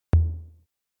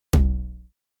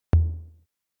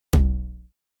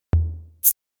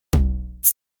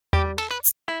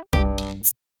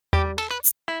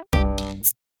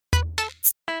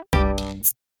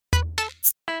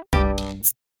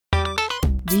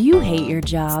Do you hate your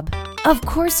job? Of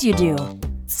course you do.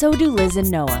 So do Liz and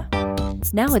Noah.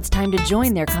 Now it's time to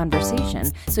join their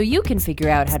conversation so you can figure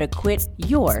out how to quit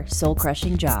your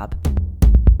soul-crushing job.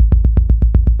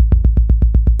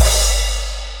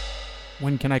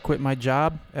 When Can I Quit My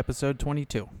Job? Episode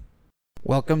 22.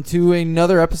 Welcome to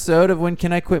another episode of When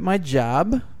Can I Quit My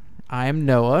Job? I am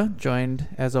Noah, joined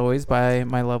as always by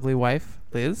my lovely wife,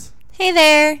 Liz. Hey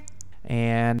there.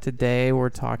 And today we're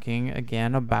talking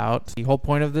again about the whole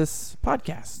point of this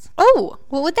podcast. Oh,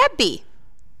 what would that be?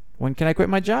 When can I quit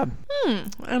my job?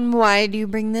 And why do you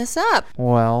bring this up?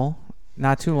 Well,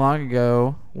 not too long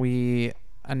ago, we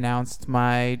announced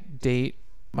my date,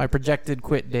 my projected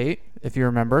quit date, if you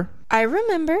remember. I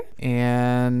remember.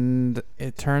 And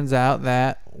it turns out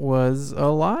that was a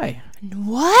lie.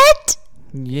 What?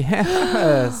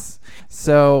 Yes.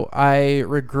 So I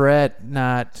regret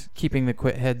not keeping the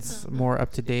quit heads more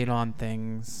up to date on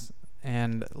things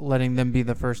and letting them be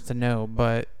the first to know.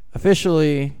 But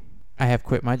officially, I have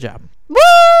quit my job. Woo!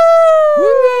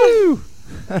 Woo!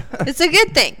 It's a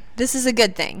good thing. This is a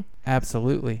good thing.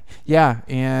 Absolutely. Yeah.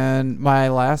 And my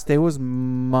last day was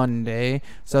Monday.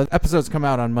 So episodes come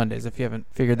out on Mondays if you haven't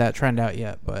figured that trend out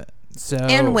yet. But so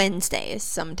and Wednesdays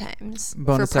sometimes.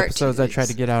 Bonus for part episodes I twos. try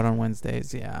to get out on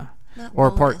Wednesdays. Yeah. Not Or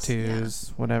bonus, part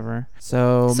twos, whatever.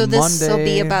 So this will be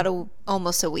Monday, about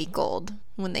almost a week old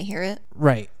when they hear it.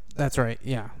 Right. That's right.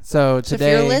 Yeah. So So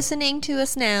today, if you're listening to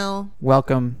us now,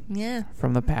 welcome yeah.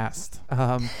 from the past.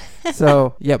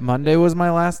 So, yep, Monday was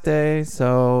my last day.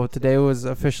 So today was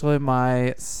officially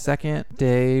my second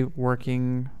day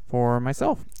working for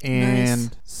myself. And Nice.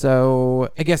 so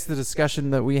I guess the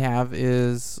discussion that we have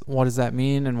is, what does that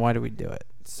mean and why do we do it?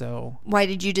 So, Why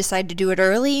did you decide to do it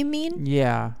early, you mean?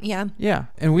 yeah. Yeah. Yeah,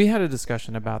 and we had a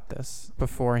discussion about this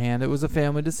beforehand. It was a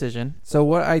family decision. So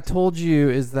what I told you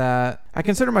is that I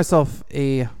consider myself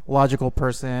a logical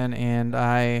person, and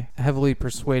I heavily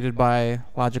persuaded by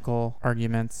logical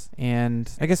arguments.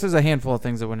 And I guess there's a handful of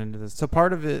things that went into this. So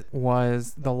part of it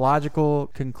was the logical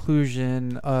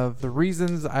conclusion of the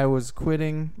reasons I was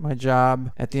quitting my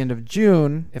job at the end of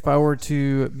June. If I were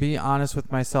to be honest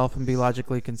with myself and be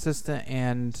logically consistent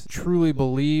and truly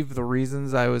believe the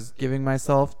reasons I was giving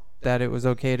myself that it was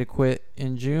okay to quit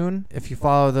in June, if you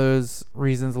follow those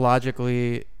reasons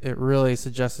logically, it really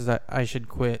suggests that I should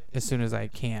quit as soon as I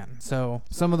can. So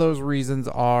some of those reasons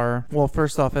are, well,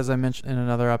 first off, as I mentioned in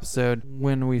another episode,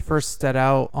 when we first set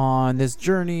out on this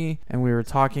journey and we were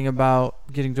talking about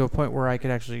getting to a point where I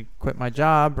could actually quit my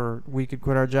job or we could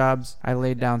quit our jobs, I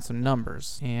laid down some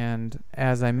numbers. And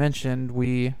as I mentioned,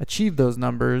 we achieved those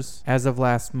numbers as of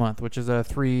last month, which is a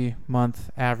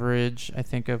 3-month average, I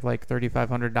think, of like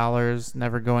 $3,500,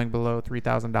 never going below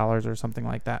 $3,000 or something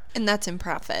like that. And that's in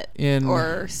profit.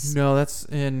 No, that's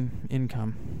in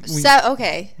income.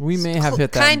 Okay. We may have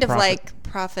hit that kind in of profit. like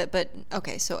profit, but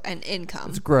okay, so an income.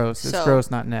 It's gross. It's So- gross,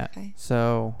 not net. Okay.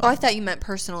 So Oh, I thought you meant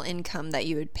personal income that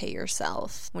you would pay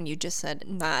yourself when you just said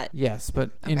that. yes,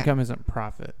 but Okay. income isn't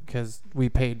profit because we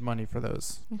paid money for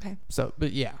those. Okay. So,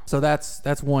 but yeah, so that's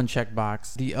one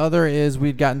checkbox. The other is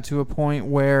we'd gotten to a point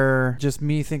where just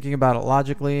me thinking about it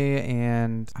logically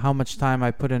and how much time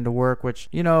I put into work, which,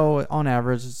 you know, on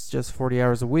average it's just 40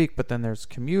 hours a week, but then there's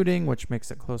commuting, which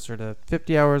makes it closer to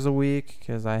 50 hours a week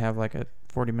because I have like a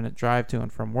 40-minute drive to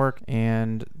and from work,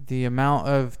 and the amount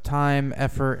of time,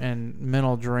 effort, and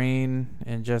mental drain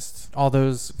and just all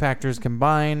those factors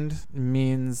combined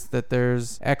means that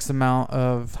there's X amount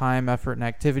of time, effort, and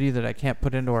activity that I can't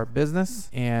put into our business.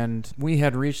 And we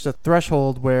had reached a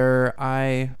threshold where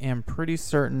I am pretty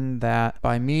certain that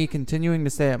by me continuing to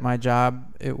stay at my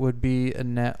job, it would be a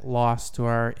net loss to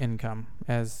our income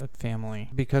as a family,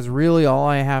 because really all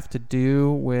I have to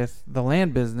do with the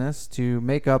land business to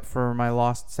make up for my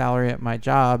lost salary at my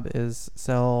job is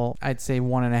sell, I'd say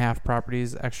 1.5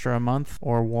 properties extra a month,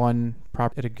 or one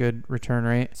property at a good return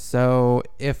rate. So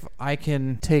if I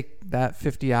can take that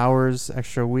 50 hours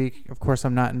extra a week, of course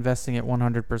I'm not investing it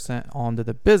 100% onto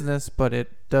the business, but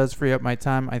it does free up my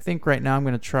time. I think right now I'm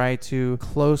going to try to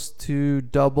close to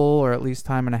double, or at least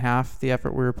time and a half, the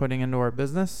effort we were putting into our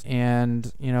business.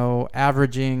 And, you know,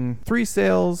 averaging 3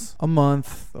 sales a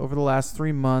month over the last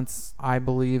 3 months, I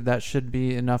believe that should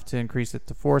be enough to increase it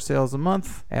to 4 sales a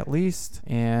month at least.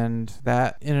 And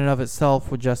that in and of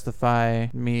itself would justify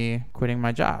me quitting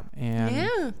my job.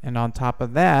 And on top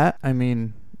of that, I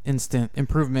mean, instant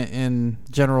improvement in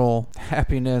general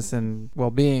happiness and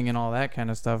well-being and all that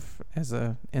kind of stuff as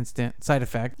a instant side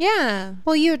effect. Yeah.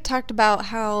 Well, you had talked about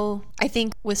how I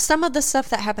think with some of the stuff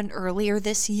that happened earlier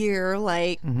this year,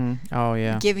 like Oh,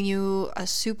 yeah. giving you a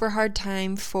super hard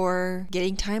time for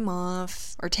getting time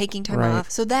off or taking time Right. off.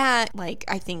 So that, like,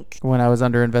 I think When I was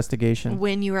under investigation.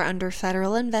 when you were under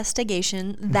federal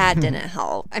investigation, that didn't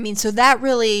help. I mean, so that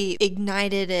really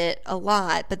ignited it a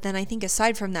lot. But then I think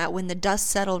aside from that, when the dust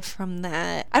settled from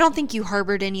that, I don't think you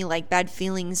harbored any like bad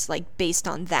feelings like based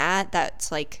on that.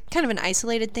 That's like kind of an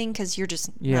isolated thing because you're just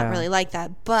Yeah. not really like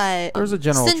that. But There was a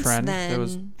general since trend then, that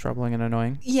was troubling and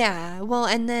annoying. yeah, well,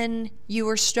 and then you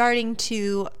were starting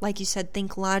to, like you said,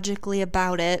 think logically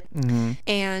about it.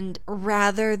 And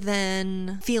rather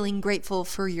than feeling grateful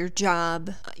for your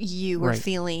job, you were Right.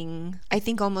 feeling, I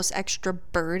think, almost extra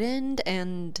burdened.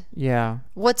 And Yeah.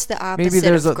 what's the opposite Maybe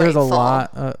there's of a grateful?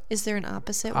 lot. Is there an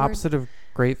opposite word? Opposite of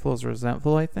grateful is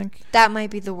resentful, I think. That might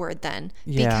be the word then.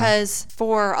 Yeah. Because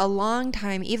for a long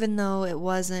time, even though it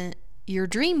wasn't your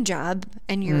dream job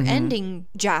and your ending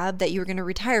job that you were going to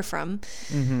retire from,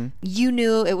 you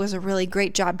knew it was a really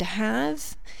great job to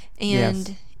have, and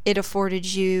Yes. it afforded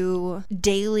you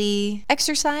daily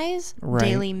exercise, Right.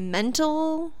 daily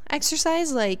mental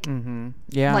exercise, like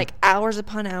Yeah. like hours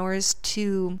upon hours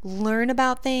to learn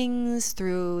about things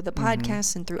through the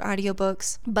podcasts and through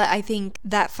audiobooks. But I think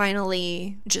that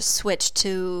finally just switched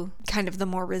to kind of the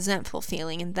more resentful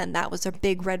feeling, and then that was a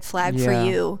big red flag for Yeah.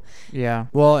 you. Yeah.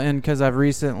 Well, and because I've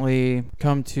recently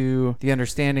come to the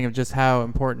understanding of just how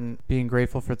important being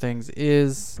grateful for things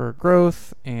is for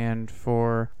growth and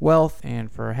for wealth and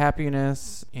for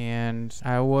happiness. And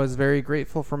I was very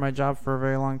grateful for my job for a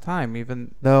very long time,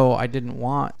 even though I didn't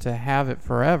want to have it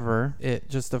forever. It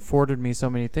just afforded me so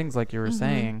many things, like you were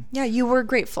saying. Yeah, you were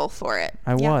grateful for it.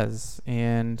 I was,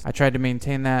 and I tried to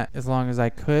maintain that as long as I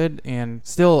could, and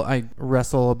still I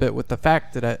wrestle a bit with the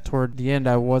fact that toward the end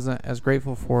I wasn't as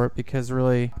grateful for it because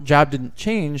really job didn't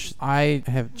change. I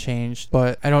have changed,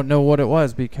 but I don't know what it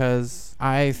was because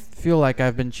I feel like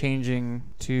I've been changing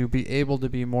to be able to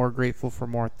be more grateful for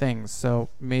more things. So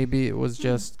maybe it was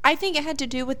just I think it had to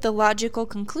do with the logical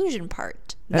conclusion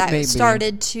part. That may be.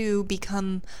 Started to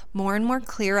become more and more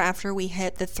clear after we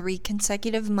hit the 3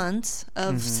 consecutive months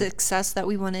of success that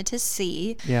we wanted to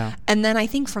see. Yeah. And then I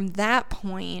think from that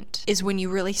point is when you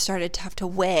really started to have to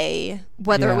weigh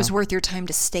whether Yeah. it was worth your time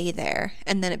to stay there.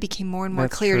 And then it became more and more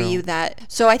That's clear to true. you that.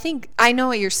 So I think I know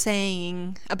what you're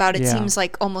saying about it. Yeah. Seems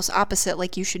like almost opposite,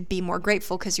 like you should be more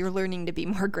grateful because you're learning to be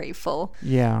more grateful.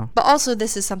 Yeah. But also,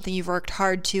 this is something you've worked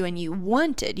hard to and you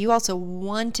wanted. You also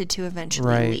wanted to eventually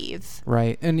Right. leave.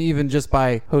 Right. And even just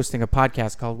by hosting a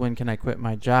podcast called When Can I Quit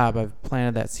My Job, I've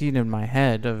planted that seed in my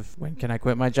head of when can I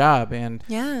quit my job? And,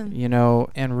 Yeah. you know,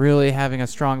 and really having a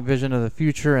strong vision of the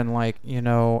future and like, you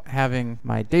know, having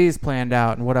my days planned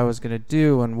out and what I was going to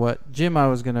do and what gym I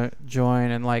was going to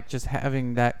join and like just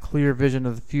having that clear vision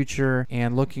of the future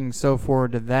and looking so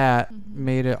forward to that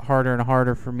made it harder and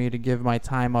harder for me to give my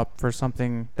time up for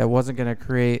something that wasn't going to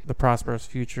create the prosperous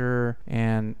future.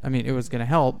 And I mean, it was going to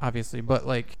help obviously, but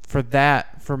like for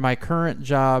that, for my current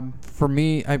job, for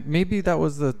me, maybe that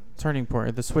was the turning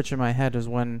point, the switch in my head is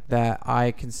when that I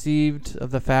conceived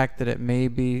of the fact that it may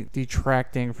be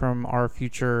detracting from our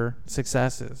future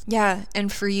successes. Yeah.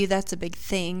 And for you, that's a big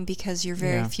thing because you're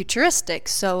very Yeah. futuristic.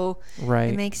 So Right.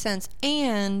 it makes sense.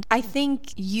 And I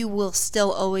think you will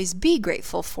still always be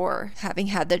grateful for having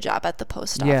had the job at the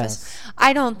post office. Yes.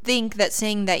 I don't think that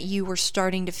saying that you were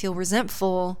starting to feel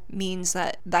resentful means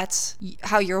that that's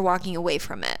how you're walking away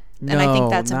from it. And I think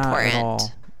that's not important. At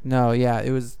all. No, yeah, it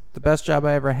was the best job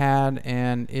I ever had,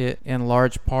 and it in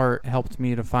large part helped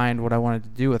me to find what I wanted to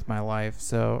do with my life.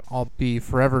 So I'll be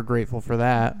forever grateful for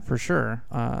that, for sure.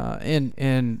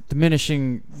 In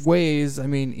diminishing ways, I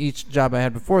mean, each job I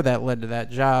had before that led to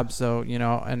that job. So, you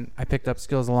know, and I picked up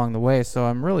skills along the way. So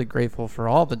I'm really grateful for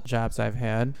all the jobs I've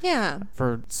had Yeah.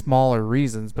 for smaller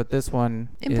reasons. But this one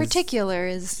In is, particular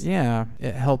is yeah,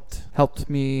 it helped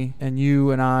me and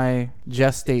you and I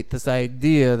gestate this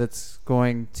idea that's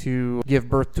going to give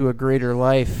birth to a greater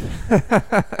life.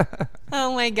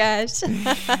 oh my gosh.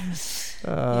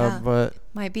 Yeah. But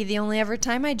Might be the only ever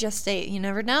time I gestate. You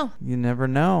never know. you never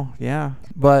know. Yeah.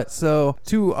 But so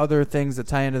 2 other things that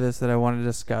tie into this that I want to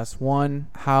discuss. 1,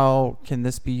 how can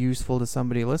this be useful to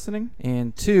somebody listening?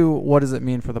 And 2, what does it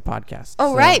mean for the podcast?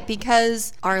 Oh, So- right.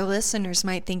 Because our listeners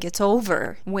might think it's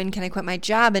over. When can I quit my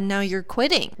job? And now you're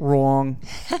quitting. Wrong.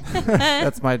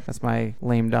 that's my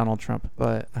lame Donald Trump.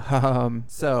 But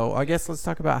so I guess let's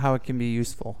talk about how it can be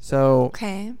useful. So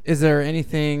Okay. is there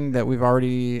anything that we've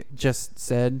already just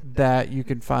said that you you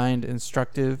could find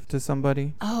instructive to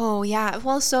somebody? Oh, yeah.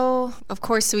 Well, so of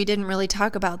course, we didn't really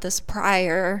talk about this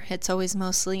prior. It's always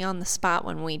mostly on the spot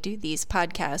when we do these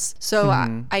podcasts. So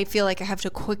I feel like I have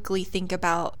to quickly think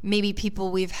about maybe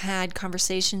people we've had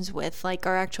conversations with, like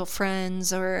our actual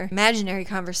friends or imaginary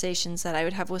conversations that I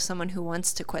would have with someone who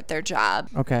wants to quit their job.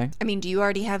 Okay. I mean, do you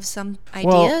already have some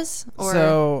ideas?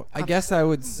 So I guess I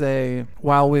would say,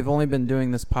 while we've only been doing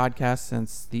this podcast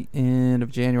since the end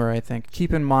of January, I think,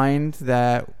 keep in mind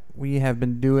that we have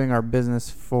been doing our business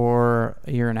for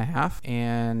a year and a half,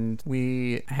 and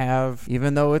we have,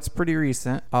 even though it's pretty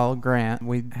recent, I'll grant,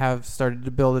 we have started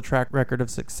to build a track record of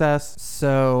success.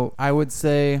 So I would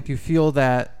say if you feel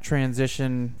that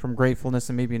transition from gratefulness,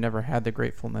 and maybe you never had the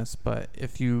gratefulness, but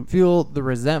if you feel the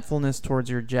resentfulness towards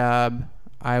your job,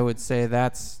 I would say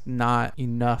that's not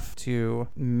enough to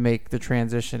make the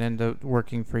transition into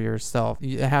working for yourself.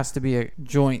 It has to be a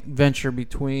joint venture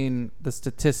between the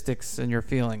statistics and your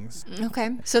feelings.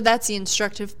 Okay. So that's the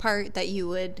instructive part that you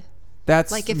would...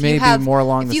 That's like if maybe you have, more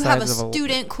along the sides of... If you sides have a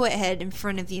student quit head in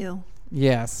front of you...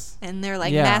 Yes. And they're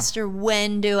like, yeah. Master,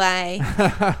 when do I?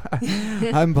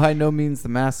 I'm by no means the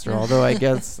master, although I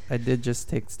guess I did just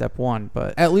take step one.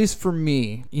 But at least for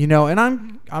me,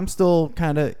 and I'm still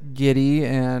kind of giddy,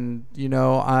 and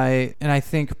I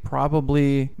think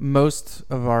probably most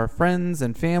of our friends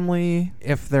and family,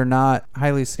 if they're not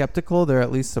highly skeptical, they're at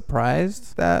least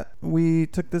surprised that we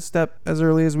took this step as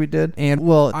early as we did. And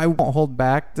well, I won't hold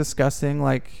back discussing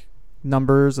like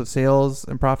numbers of sales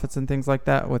and profits and things like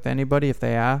that with anybody if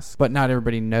they ask, but not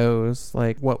everybody knows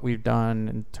like what we've done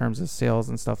in terms of sales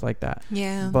and stuff like that.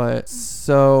 Yeah. But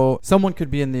so someone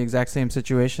could be in the exact same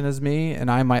situation as me,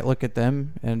 and I might look at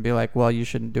them and be like, well, you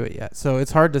shouldn't do it yet. So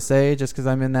it's hard to say just because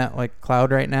I'm in that like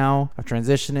cloud right now of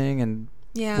transitioning and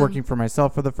working for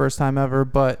myself for the first time ever.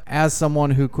 But as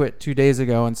someone who quit 2 days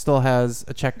ago and still has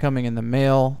a check coming in the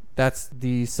mail, that's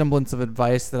the semblance of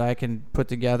advice that I can put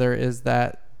together, is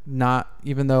that not,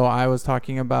 even though I was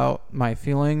talking about my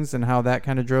feelings and how that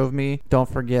kind of drove me, don't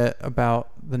forget about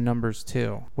the numbers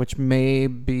too, which may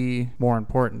be more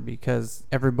important, because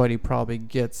everybody probably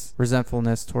gets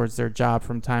resentfulness towards their job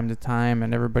from time to time,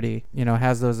 and everybody,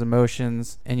 has those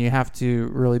emotions, and you have to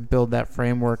really build that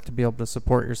framework to be able to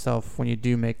support yourself when you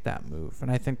do make that move.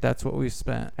 And I think that's what we've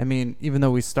spent. I mean, even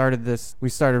though we started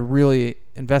really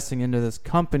investing into this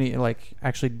company, like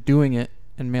actually doing it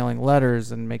and mailing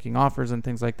letters and making offers and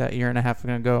things like that a year and a half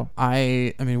ago.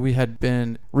 I mean, we had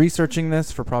been researching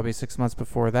this for probably 6 months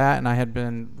before that, and I had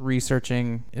been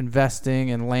researching investing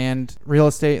in land, real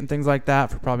estate and things like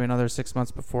that for probably another 6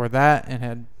 months before that, and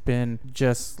had been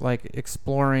just like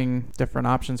exploring different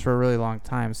options for a really long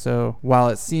time. So while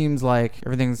it seems like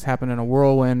everything's happened in a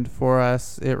whirlwind for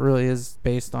us, it really is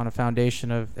based on a foundation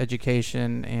of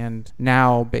education, and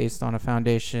now based on a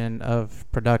foundation of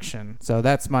production. So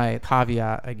that's my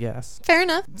caveat, I guess. Fair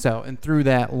enough. So, and through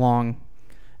that long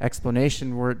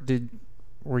explanation,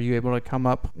 were you able to come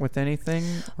up with anything?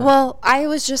 Well, I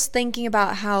was just thinking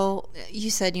about how you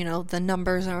said, the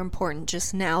numbers are important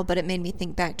just now, but it made me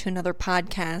think back to another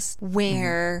podcast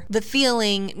where the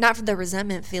feeling, not for the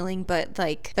resentment feeling, but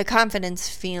like the confidence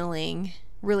feeling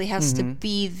really has to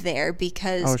be there,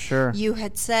 because you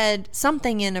had said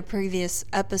something in a previous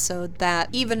episode that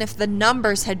even if the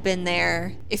numbers had been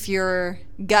there, if your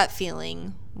gut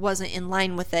feeling wasn't in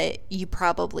line with it, you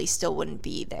probably still wouldn't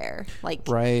be there.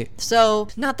 Right. So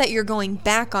not that you're going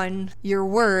back on your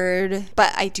word,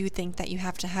 but I do think that you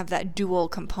have to have that dual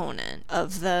component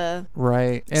of the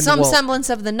and semblance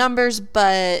of the numbers,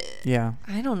 but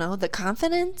I don't know, the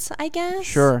confidence, I guess.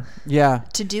 Sure. Yeah.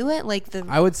 To do it,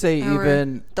 I would say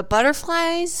even the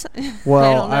butterflies.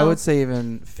 Well, I would say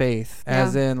even faith,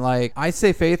 as in I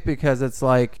say faith because it's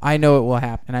like I know it will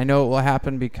happen, and I know it will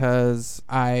happen because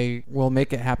I will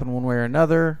make it happen one way or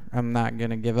another. I'm not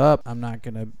gonna give up. I'm not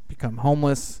gonna become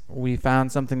homeless. We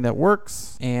found something that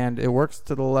works, and it works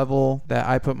to the level that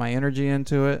I put my energy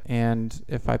into it, and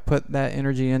if I put that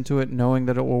energy into it knowing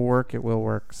that it will work, it will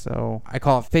work. So I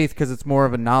call it faith because it's more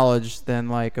of a knowledge than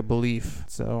like a belief.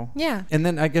 So and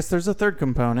then I guess there's a third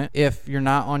component. If you're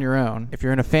not on your own, if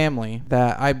you're in a family,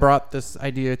 that I brought this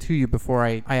idea to you before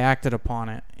I acted upon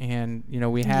it, and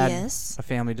we had a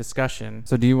family discussion.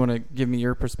 So do you want to give me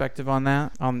your perspective on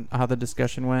that, on how the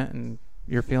discussion went and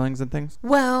your feelings and things?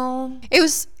 Well, it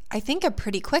was, I think, a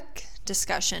pretty quick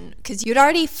discussion, because you'd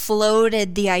already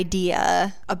floated the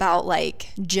idea about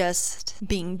just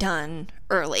being done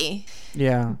early.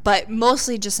 Yeah. But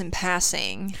mostly just in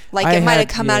passing. It might have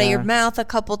come out of your mouth a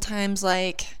couple times,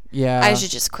 I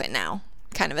should just quit now,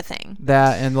 kind of a thing.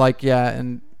 That,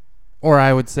 and or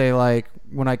I would say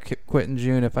when I quit in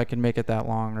June, if I can make it that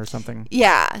long or something.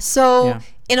 Yeah. So Yeah.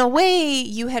 in a way,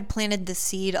 you had planted the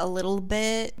seed a little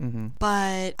bit,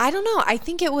 but I don't know. I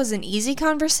think it was an easy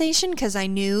conversation because I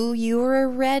knew you were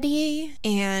ready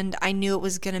and I knew it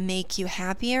was going to make you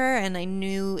happier, and I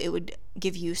knew it would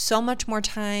give you so much more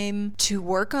time to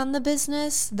work on the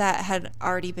business that had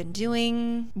already been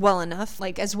doing well enough,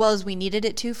 like as well as we needed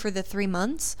it to for the 3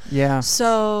 months. Yeah.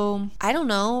 So I don't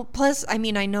know. Plus, I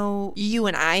mean, I know you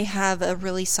and I have a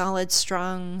really solid,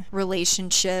 strong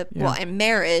relationship, well, and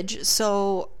marriage.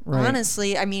 So Right.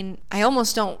 honestly, I mean, I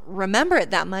almost don't remember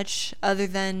it that much other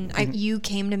than you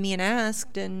came to me and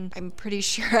asked, and I'm pretty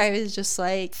sure I was just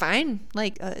like, fine,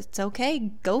 like, it's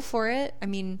okay, go for it. I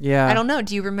mean, Yeah. I don't know.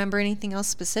 Do you remember anything else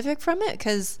specific from it?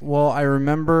 Because Well, I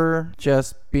remember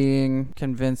just being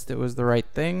convinced it was the right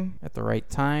thing at the right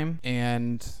time,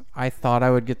 and I thought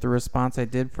I would get the response I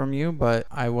did from you, but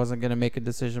I wasn't going to make a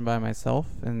decision by myself.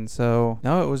 And so,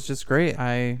 no, it was just great.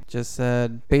 I just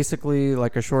said basically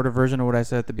like a shorter version of what I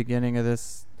said at the beginning of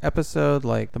this episode.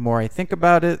 Like, the more I think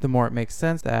about it, the more it makes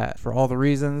sense that for all the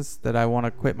reasons that I want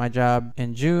to quit my job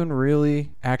in June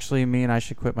really actually mean I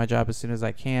should quit my job as soon as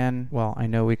I can. Well, I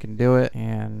know we can do it,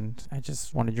 and I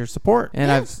just wanted your support. And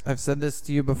Yeah. I've said this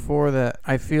to you before, that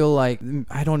I feel like,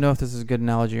 I don't know if this is a good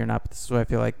analogy or not, but this is what I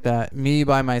feel like, that me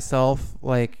by myself,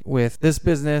 like with this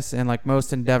business and like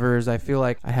most endeavors, I feel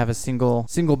like I have a single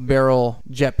barrel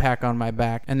jetpack on my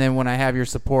back, and then when I have your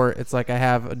support, it's like I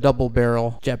have a double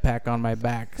barrel jetpack on my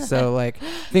back. So like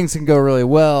things can go really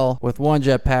well with one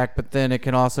jetpack, but then it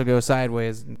can also go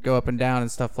sideways and go up and down and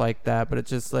stuff like that. But it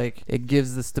just like, it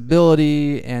gives the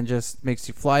stability and just makes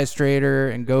you fly straighter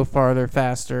and go farther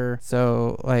faster.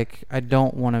 So like, I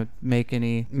don't want to make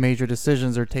any major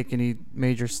decisions or take any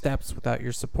major steps without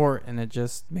your support, and it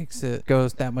just makes it go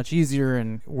that much easier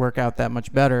and work out that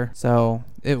much better. So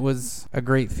it was a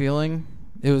great feeling.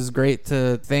 It was great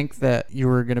to think that you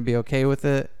were going to be okay with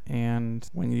it. And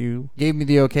when you gave me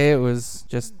the okay, it was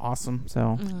just awesome.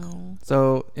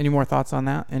 So any more thoughts on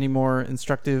that? Any more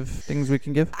instructive things we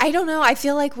can give? I don't know. I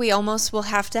feel like we almost will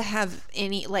have to have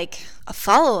a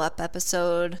follow-up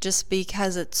episode just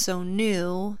because it's so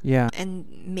new. Yeah. And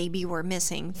maybe we're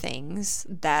missing things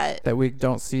that That we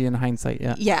don't see in hindsight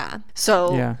yet. yeah.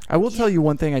 So Yeah. I will tell you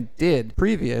one thing I did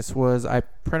previous was I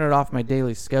printed off my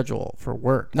daily schedule for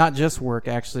work. Not just work,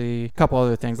 actually, a couple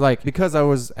other things. Like, because I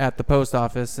was at the post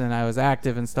office and I was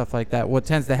active and stuff like that, what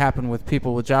tends to happen with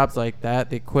people with jobs like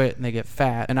that, they quit and they get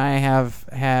fat. And I have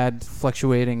had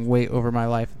fluctuating weight over my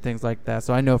life and things like that.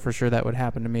 So I know for sure that would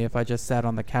happen to me if I just sat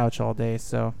on the couch all day.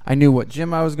 So I knew what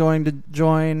gym I was going to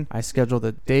join. I scheduled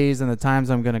the days and the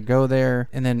times I'm going to go there.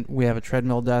 And then we have a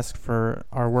treadmill desk for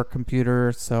our work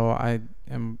computer. So I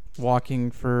am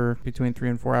walking for between 3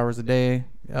 and 4 hours a day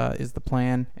is the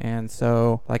plan. And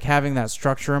so like having that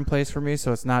structure in place for me,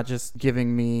 so it's not just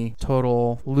giving me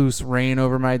total loose rein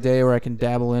over my day where I can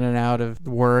dabble in and out of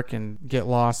work and get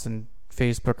lost in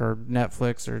Facebook or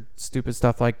Netflix or stupid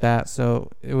stuff like that. So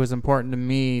it was important to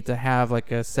me to have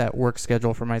like a set work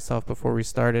schedule for myself before we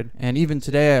started. And even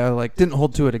today I like didn't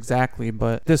hold to it exactly,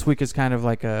 but this week is kind of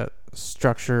like a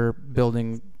structure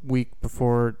building week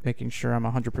before making sure I'm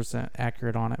 100%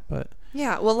 accurate on it. But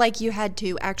yeah, well, like you had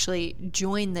to actually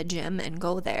join the gym and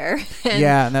go there.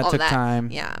 and that all took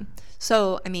time. Yeah.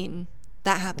 So, I mean,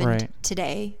 that happened Right.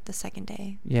 today, the second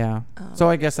day. Yeah. So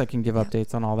I guess I can give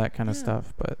updates on all that kind of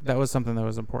stuff, but that was something that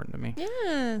was important to me.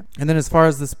 Yeah. And then as far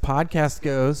as this podcast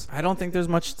goes, I don't think there's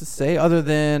much to say other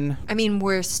than I mean,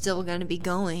 we're still going to be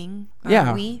going,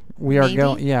 aren't we? We are Maybe?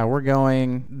 going. Yeah, we're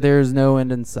going. There's no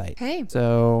end in sight. Okay.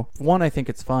 So, one, I think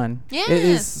it's fun. Yeah. It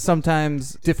is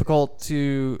sometimes difficult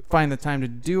to find the time to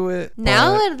do it. but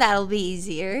Now that'll be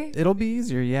easier. it'll be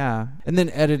easier, yeah. And then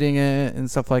editing it and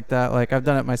stuff like that. Like, I've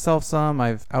done it myself some.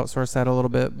 I've outsourced that a little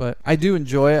bit, but I do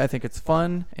enjoy it. I think it's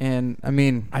fun. And, I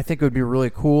mean, I think it would be really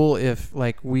cool if,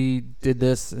 like, we did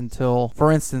this until,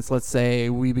 for instance, let's say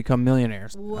we become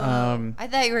millionaires. Whoa. I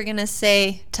thought you were going to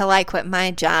say, till I quit my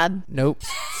job. Nope.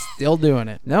 Still doing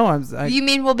it. No, You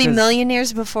mean we'll be 'cause-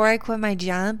 millionaires before I quit my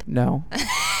job? No.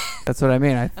 That's what I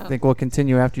mean. I think we'll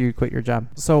continue after you quit your job.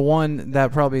 So one,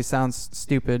 that probably sounds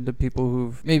stupid to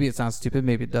people maybe it sounds stupid,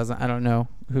 maybe it doesn't. I don't know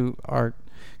who our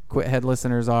Quit Head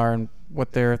listeners are and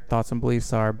what their thoughts and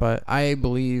beliefs are, but I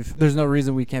believe there's no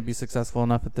reason we can't be successful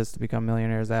enough at this to become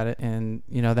millionaires at it. And,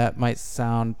 you know, that might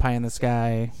sound pie in the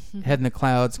sky, head in the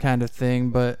clouds kind of thing,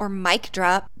 but Or mic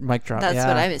drop. mic drop. That's yeah.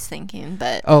 what I was thinking,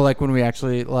 but Oh, like when we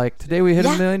actually, like, today we hit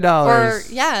Yeah. $1 million. or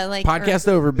yeah, like Podcast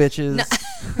over, bitches.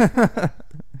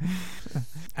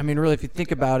 I mean, really, if you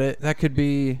think about it, that could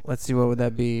be, let's see, what would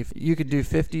that be? You could do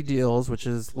 50 deals, which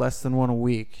is less than one a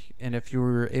week. And if you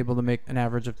were able to make an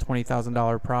average of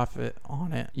 $20,000 profit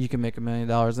on it, you can make $1 million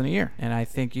in a year. And I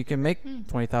think you can make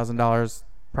 $20,000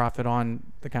 profit on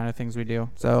the kind of things we do.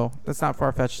 So that's not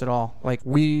far-fetched at all. Like,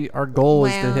 our goal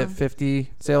is to hit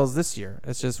 50 sales this year.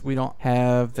 It's just we don't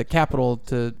have the capital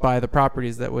to buy the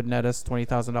properties that would net us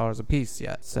 $20,000 a piece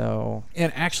yet. So,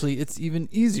 and actually it's even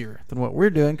easier than what we're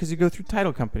doing because you go through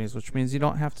title companies, which means you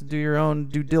don't have to do your own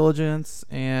due diligence,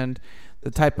 and the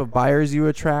type of buyers you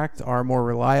attract are more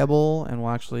reliable and will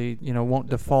actually, won't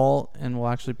default and will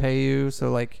actually pay you. So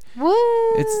like,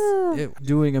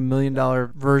 doing $1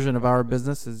 million version of our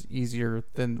business is easier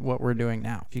than what we're doing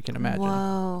now, if you can imagine.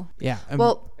 Whoa. Yeah.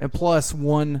 And plus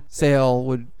one sale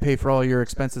would pay for all your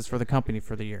expenses for the company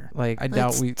for the year. Like, I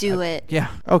doubt we do it. Yeah.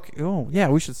 Okay. Oh, yeah.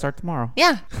 We should start tomorrow.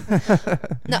 Yeah.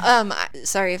 No.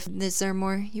 Sorry. Is there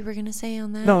more you were gonna say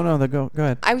on that? No. Go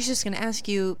ahead. I was just gonna ask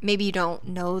you. Maybe you don't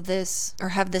know this or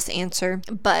have this answer,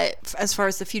 but as far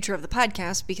as the future of the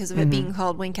podcast, because of it being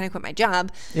called "When Can I Quit My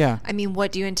Job?" Yeah. I mean,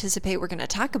 what do you anticipate we're gonna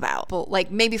talk about? Well, like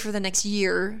maybe for the next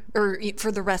year or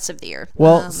for the rest of the year.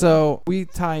 Well, so we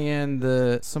tie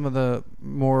in some of the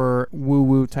more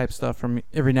woo-woo type stuff from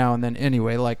every now and then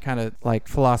anyway, like kind of like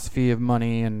philosophy of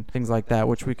money and things like that,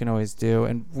 which we can always do.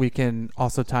 And we can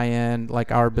also tie in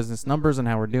like our business numbers and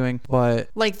how we're doing, but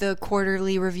like the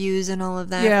quarterly reviews and all of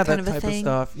that kind of a thing.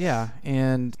 Of stuff. Yeah.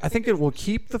 And I think it will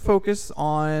keep the focus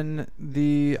on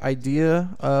the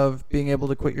idea of being able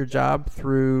to quit your job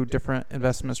through different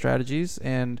investment strategies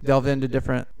and delve into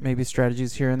different maybe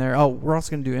strategies here and there. Oh, we're also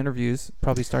going to do interviews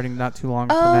probably starting not too long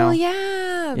from now. Oh,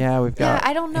 yeah. Yeah, we've got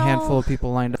I don't know. a handful of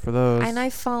people lined up for those. And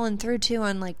I've fallen through too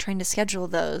on like trying to schedule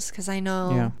those because I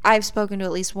know I've spoken to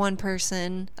at least one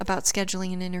person about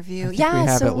scheduling an interview. We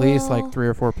have at least like 3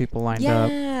 or 4 people lined up.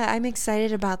 Yeah, I'm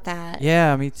excited about that.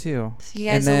 Yeah, me too. So you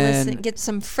guys will listen, get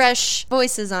some fresh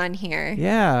voices on here.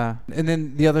 Yeah. And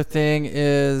then the other thing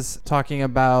is talking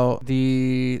about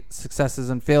the successes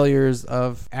and failures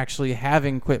of actually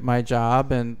having quit my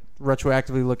job and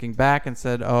retroactively looking back and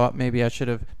said, oh, maybe I should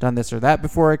have done this or that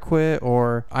before I quit,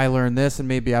 or I learned this and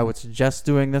maybe I would suggest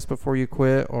doing this before you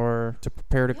quit or to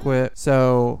prepare to quit.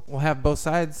 So we'll have both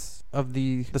sides of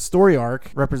the story arc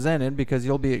represented because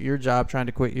you'll be at your job trying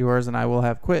to quit yours and I will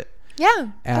have quit. Yeah.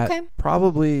 Okay.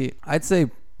 Probably, I'd say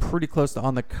pretty close to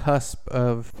on the cusp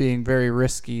of being very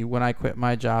risky when I quit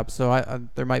my job. So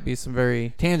there might be some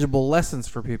very tangible lessons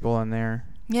for people in there.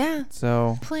 Yeah.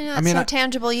 So hopefully not so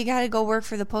tangible. You got to go work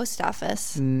for the post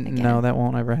office. No, that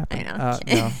won't ever happen.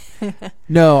 I know.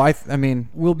 No, I mean,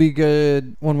 we'll be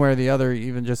good one way or the other,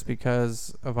 even just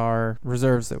because of our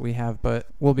reserves that we have, but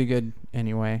we'll be good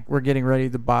anyway. We're getting ready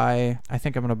to buy. I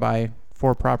think I'm going to buy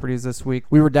 4 properties this week.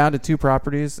 We were down to 2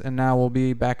 properties and now we'll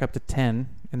be back up to 10.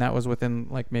 And that was within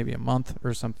like maybe a month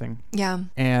or something. Yeah.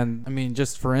 And I mean,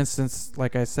 just for instance,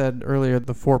 like I said earlier,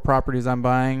 the 4 properties I'm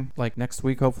buying like next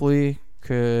week, hopefully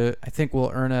I think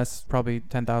will earn us probably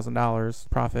 $10,000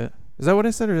 profit. Is that what I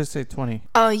said, or did I say 20?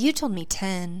 Oh, you told me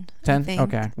 10. 10?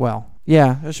 Okay. Well,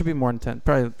 yeah, it should be more than 10,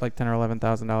 probably like $10 or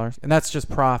 $11,000. And that's just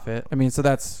profit. I mean, so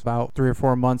that's about 3 or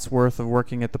 4 months worth of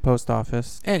working at the post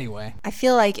office. Anyway. I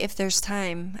feel like if there's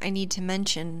time, I need to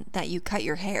mention that you cut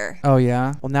your hair. Oh,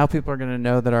 yeah? Well, now people are going to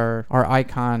know that our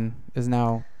icon is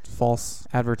now false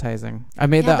advertising. I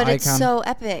made that icon. But it's so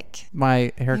epic.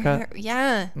 My haircut?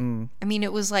 Yeah. I mean,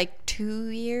 it was like 2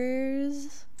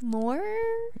 years more?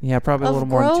 Yeah, probably a little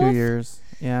more than 2 years.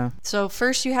 Yeah. So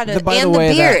first you had to, by and the way,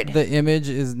 the beard. The image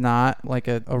is not like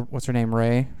a what's her name,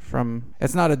 Ray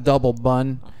it's not a double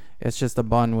bun. It's just a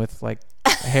bun with like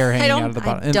hair hanging out of the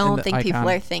bottom. I don't think people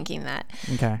are thinking that.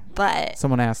 Okay. But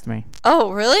someone asked me.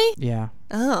 Oh, really? Yeah.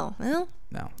 Oh, well.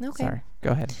 No. Okay. Sorry.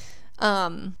 Go ahead.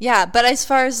 Yeah, but as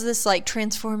far as this like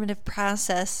transformative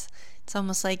process, it's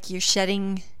almost like you're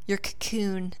shedding your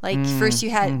cocoon. Like first you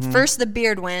had first the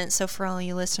beard went. So for all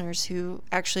you listeners who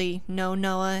actually know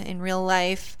Noah in real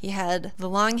life, he had the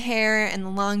long hair and the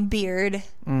long beard.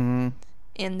 And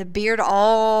the beard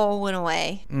all went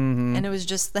away. And it was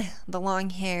just the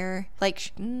long hair,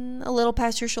 like a little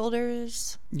past your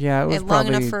shoulders. Yeah, it was long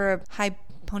enough for a high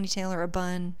ponytail or a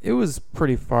bun. It was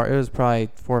pretty far. It was probably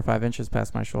 4 or 5 inches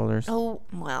past my shoulders. Oh,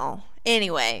 well.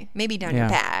 Anyway, maybe down your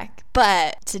back.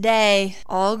 But today,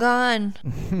 all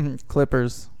gone.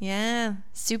 Clippers. Yeah.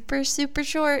 Super, super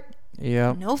short.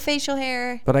 Yep. No facial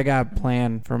hair. But I got a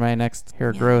plan for my next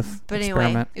hair growth But experiment.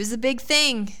 anyway, it was a big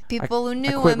thing. People who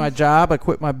knew I quit him. my job. I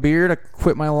quit my beard. I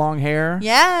quit my long hair.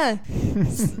 Yeah.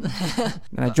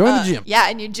 And I joined the gym. Yeah,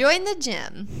 and you joined the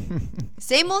gym.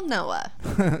 Same old Noah.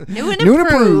 New and New and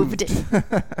improved.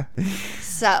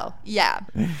 So, yeah.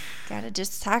 Gotta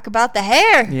just talk about the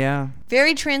hair. Yeah,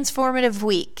 Very transformative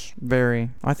week. very.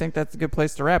 I think that's a good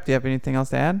place to wrap. Do you have anything else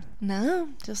to add? No,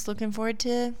 just looking forward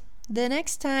to the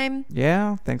next time.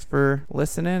 Yeah, thanks for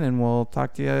listening, and we'll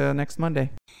talk to you next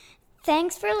Monday.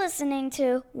 Thanks for listening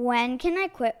to When Can I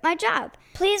Quit My Job?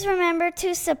 Please remember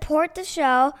to support the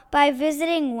show by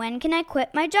visiting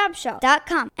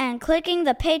whencaniquitmyjobshow.com and clicking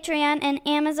the Patreon and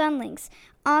Amazon links.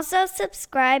 Also,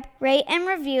 subscribe, rate, and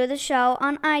review the show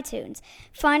on iTunes.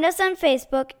 Find us on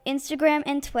Facebook, Instagram,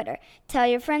 and Twitter. Tell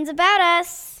your friends about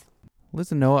us.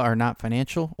 Liz and Noah are not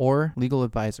financial or legal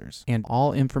advisors, and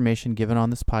all information given on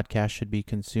this podcast should be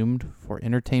consumed for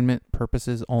entertainment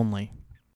purposes only.